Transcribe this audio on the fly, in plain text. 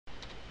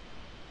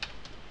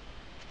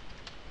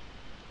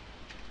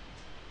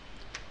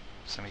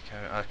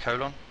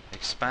colon,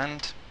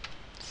 expand.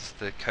 This is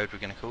the code we're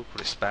going to call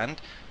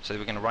expand. So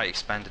we're going to write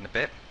expand in a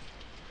bit,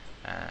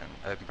 and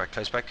open bracket,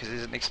 close bracket, because it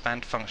is an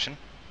expand function.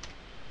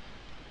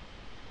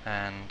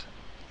 And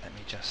let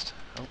me just,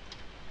 oh,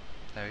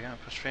 there we go,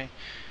 apostrophe.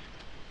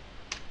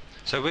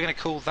 So we're going to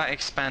call that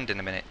expand in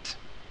a minute,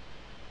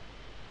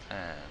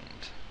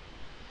 and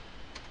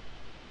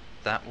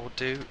that will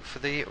do for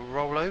the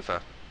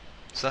rollover.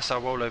 So that's our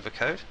rollover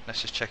code.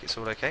 Let's just check it's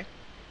all okay.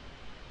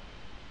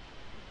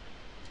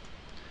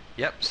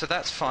 Yep, so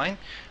that's fine.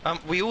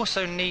 We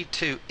also need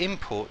to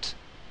import,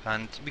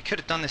 and we could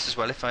have done this as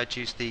well if I had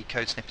used the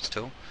code snippets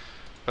tool,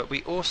 but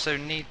we also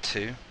need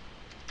to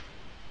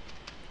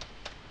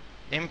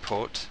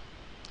import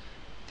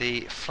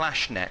the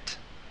flash net.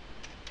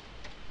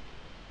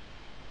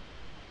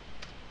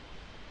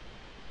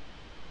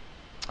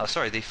 Oh,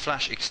 sorry, the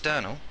flash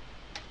external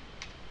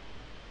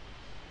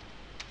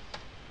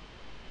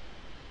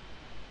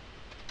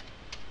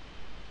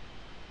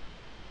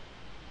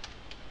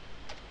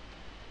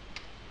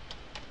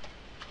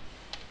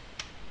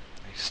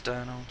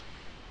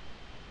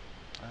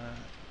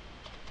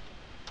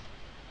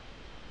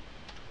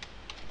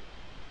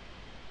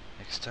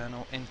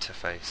external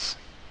interface.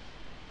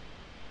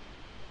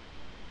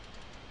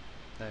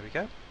 There we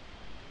go.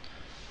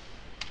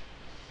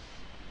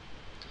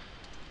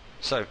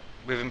 So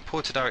we've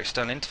imported our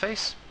external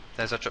interface.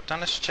 There's our drop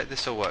down. Let's check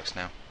this all works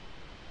now.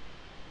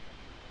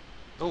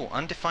 Oh,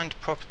 undefined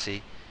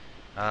property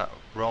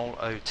role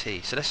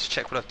OT. So let's just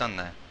check what I've done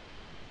there.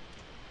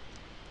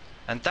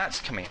 And that's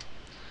coming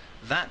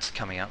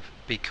up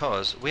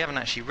because we haven't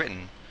actually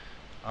written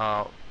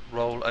our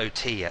role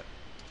OT yet.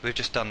 We've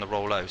just done the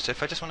role O. So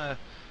if I just want to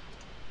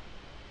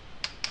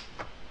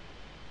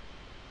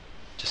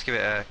just give it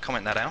a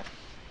comment that out.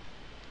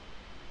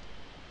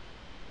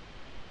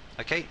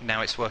 Okay,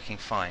 now it's working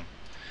fine.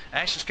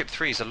 ActionScript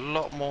 3 is a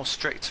lot more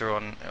stricter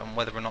on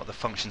whether or not the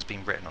function's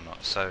been written or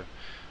not, so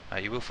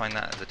you will find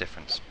that as a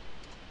difference.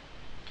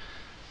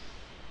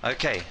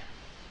 Okay,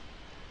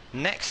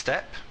 next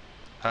step,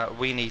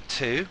 we need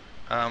to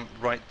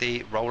write the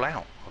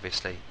rollout,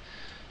 obviously.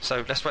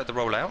 So let's write the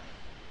rollout.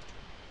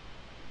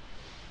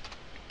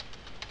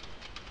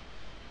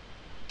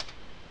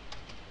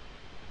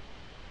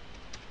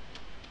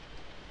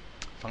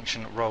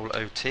 Function roll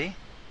OT,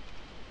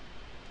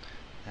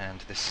 and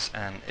this is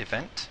an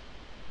event.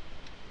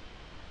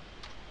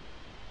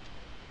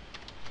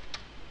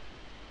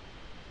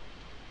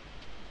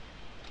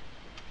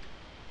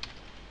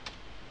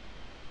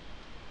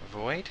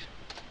 Void,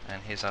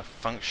 and here's our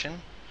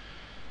function.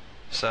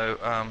 So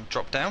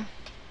drop down.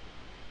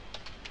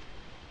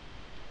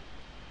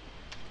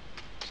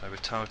 So we're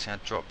targeting our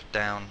drop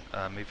down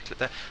movie clip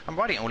there. I'm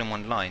writing it all in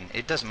one line.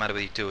 It doesn't matter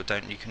whether you do or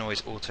don't. You can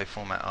always auto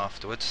format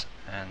afterwards,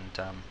 and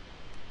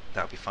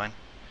that'll be fine.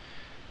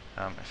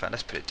 In fact,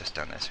 let's put it just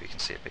down there so we can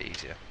see it a bit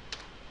easier.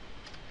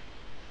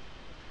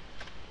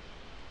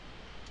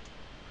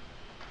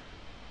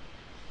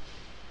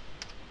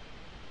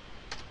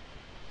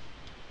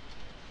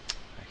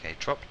 Okay,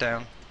 drop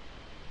down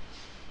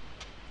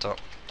dot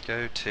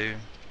go to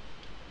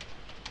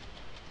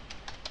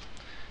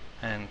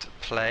and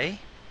play,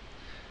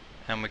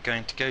 and we're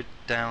going to go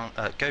down,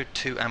 go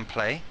to and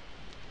play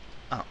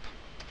up.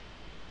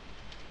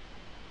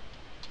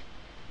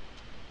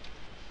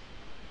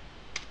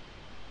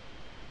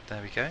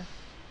 There we go.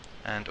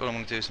 And all I'm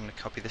going to do is I'm going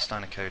to copy this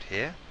line of code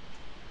here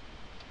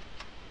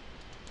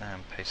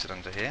and paste it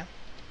under here,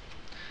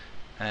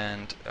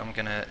 and I'm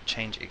going to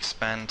change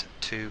expand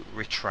to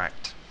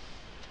retract.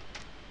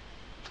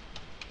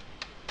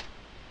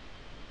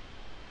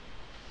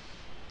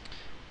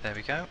 There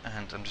we go,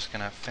 and I'm just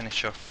going to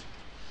finish off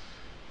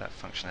that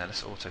function there.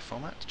 Let's auto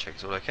format to check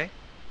it's all okay.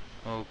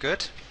 All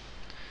good.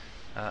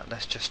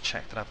 Let's just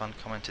check that I've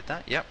uncommented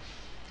that. Yep.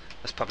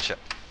 Let's publish it.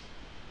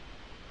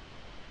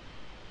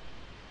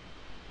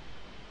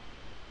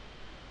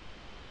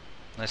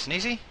 Nice and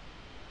easy.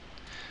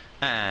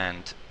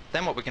 And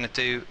then what we're going to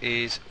do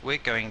is we're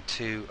going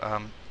to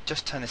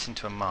just turn this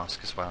into a mask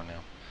as well now.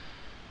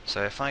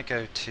 So if I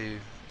go to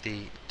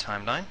the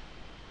timeline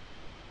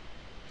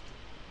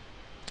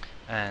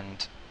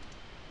and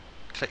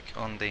click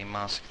on the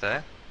mask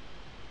there,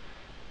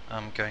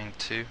 I'm going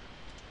to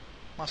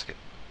mask it.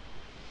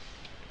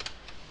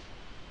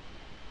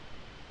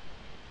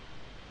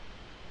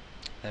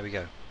 There we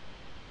go.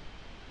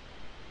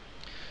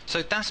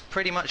 So that's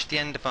pretty much the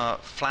end of our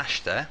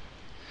flash there.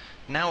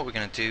 Now what we're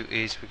going to do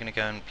is we're going to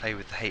go and play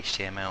with the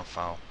HTML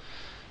file.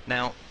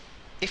 Now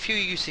if you're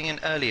using an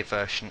earlier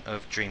version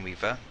of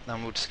Dreamweaver,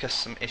 then we'll discuss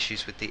some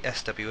issues with the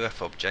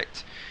SWF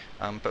object,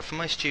 but for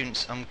most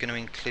students I'm going to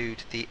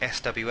include the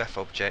SWF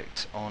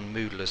object on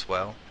Moodle as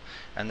well,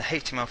 and the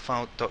HTML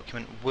file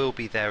document will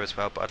be there as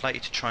well, but I'd like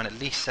you to try and at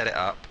least set it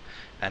up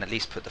and at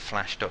least put the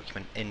flash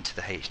document into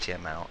the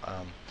HTML.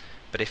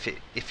 But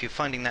if you're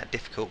finding that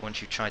difficult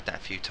once you've tried that a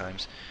few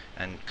times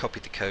and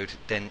copied the code,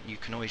 then you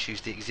can always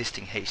use the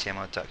existing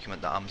HTML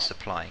document that I'm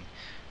supplying.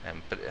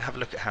 But have a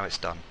look at how it's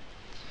done.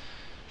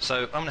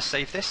 So I'm going to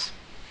save this,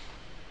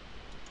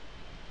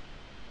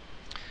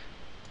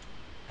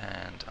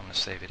 and I'm going to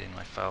save it in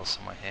my file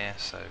somewhere here,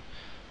 so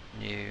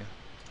new,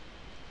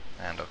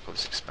 and I'll call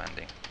this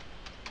expanding.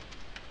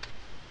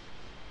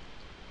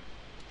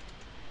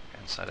 Go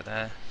inside of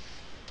there,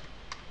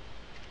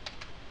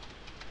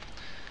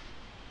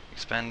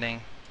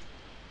 expanding,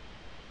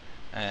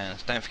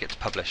 and don't forget to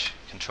publish,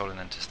 Control and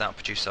Enter, so that'll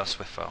produce our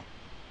Swift file.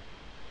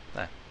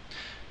 There.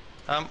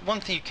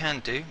 One thing you can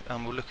do,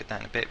 we'll look at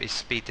that in a bit, is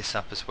speed this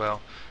up as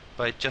well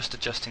by just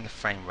adjusting the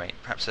frame rate.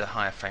 Perhaps a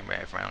higher frame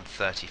rate of around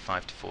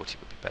 35 to 40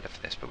 would be better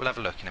for this, but we'll have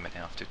a look in a minute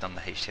after we've done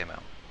the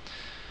HTML.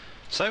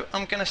 So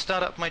I'm going to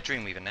start up my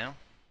Dreamweaver now.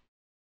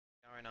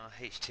 We are in our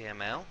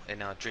HTML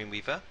in our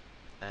Dreamweaver,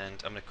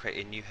 and I'm going to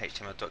create a new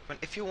HTML document.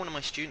 If you're one of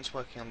my students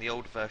working on the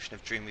older version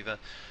of Dreamweaver,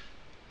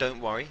 don't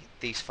worry,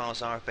 these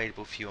files are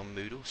available for you on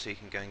Moodle, so you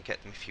can go and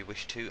get them if you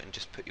wish to and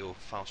just put your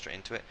file straight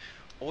into it.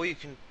 Or you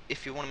can,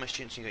 if you're one of my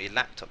students and you've got your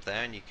laptop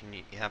there and you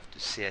have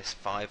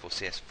CS5 or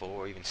CS4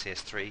 or even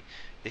CS3,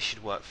 this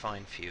should work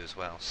fine for you as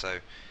well. So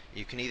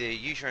you can either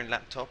use your own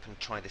laptop and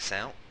try this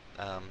out,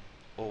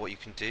 or what you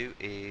can do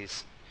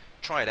is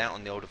try it out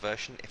on the older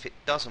version. If it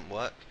doesn't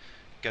work,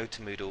 go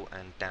to Moodle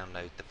and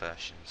download the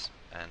versions,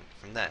 and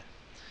from there.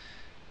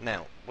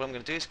 Now, what I'm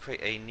going to do is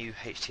create a new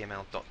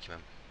HTML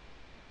document.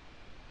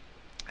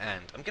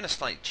 And I'm going to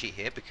slightly cheat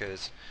here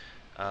because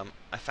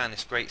I found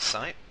this great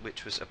site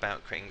which was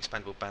about creating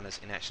expandable banners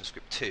in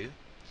ActionScript 2,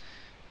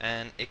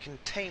 and it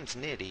contains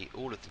nearly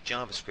all of the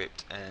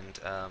JavaScript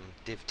and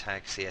div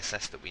tag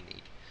CSS that we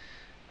need.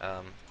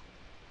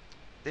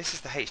 This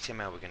is the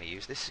HTML we're going to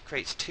use. This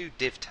creates two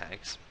div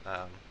tags.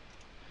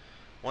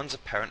 One's a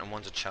parent and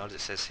one's a child,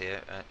 it says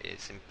here.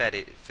 It's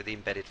embedded for the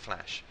embedded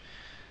flash.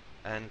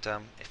 And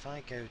if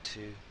I go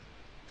to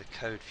the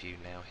code view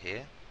now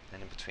here,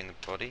 and in between the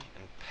body,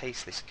 and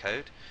paste this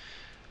code,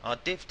 our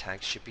div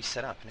tags should be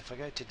set up. And if I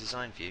go to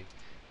design view,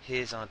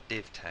 here's our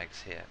div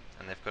tags here,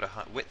 and they've got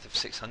a width of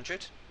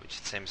 600, which is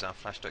the same as our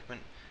flash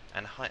document,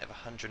 and a height of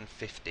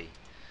 150.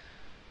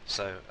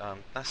 So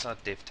that's our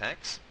div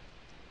tags.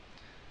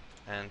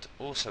 And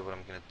also what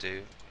I'm going to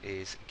do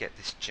is get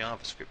this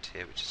JavaScript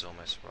here, which is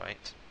almost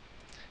right.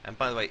 And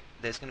by the way,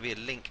 there's going to be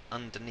a link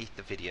underneath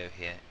the video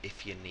here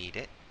if you need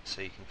it,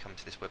 so you can come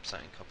to this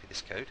website and copy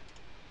this code.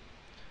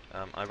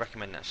 I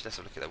recommend, actually, let's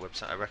have a look at that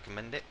website. I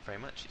recommend it very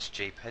much. It's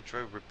J.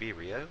 Pedro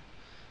Ribeiro,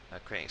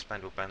 creating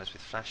expandable banners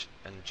with Flash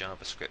and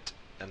JavaScript,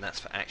 and that's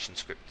for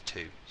ActionScript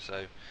 2.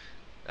 So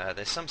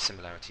there's some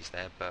similarities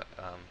there, but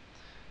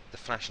the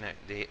Flash and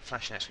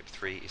ActionScript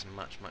 3 is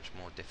much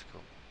more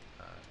difficult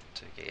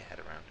to get your head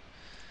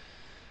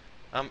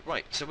around.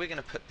 Right, so we're going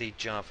to put the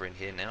Java in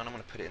here now, and I'm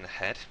going to put it in the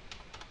head,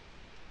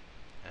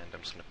 and I'm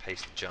just going to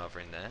paste the Java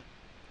in there.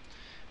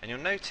 And you'll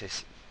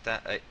notice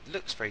that it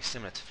looks very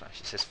similar to Flash.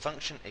 It says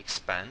function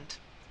expand,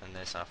 and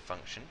there's our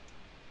function,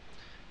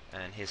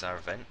 and here's our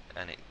event,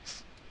 and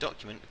it's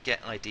document get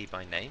ID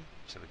by name,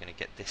 so we're going to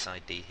get this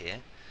ID here,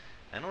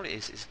 and all it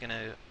is going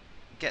to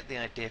get the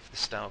idea for the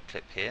style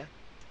clip here,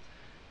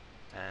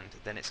 and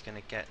then it's going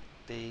to get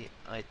the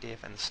idea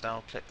and the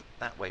style clip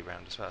that way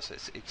round as well. So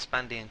it's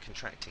expanding and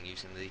contracting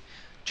using the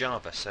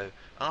Java. So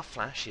our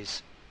Flash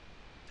is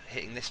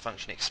hitting this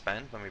function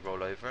expand when we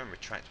roll over, and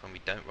retract when we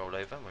don't roll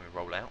over, when we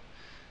roll out.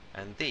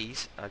 And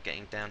these are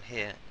getting down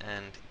here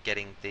and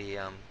getting the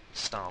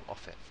style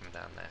off it from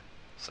down there.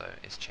 So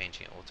it's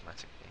changing it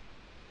automatically.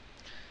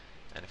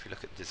 And if we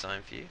look at the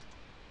design view,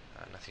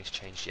 nothing's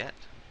changed yet.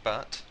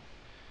 But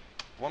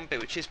one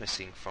bit which is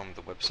missing from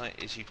the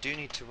website is you do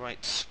need to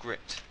write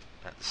script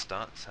at the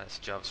start. So that's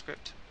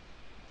JavaScript.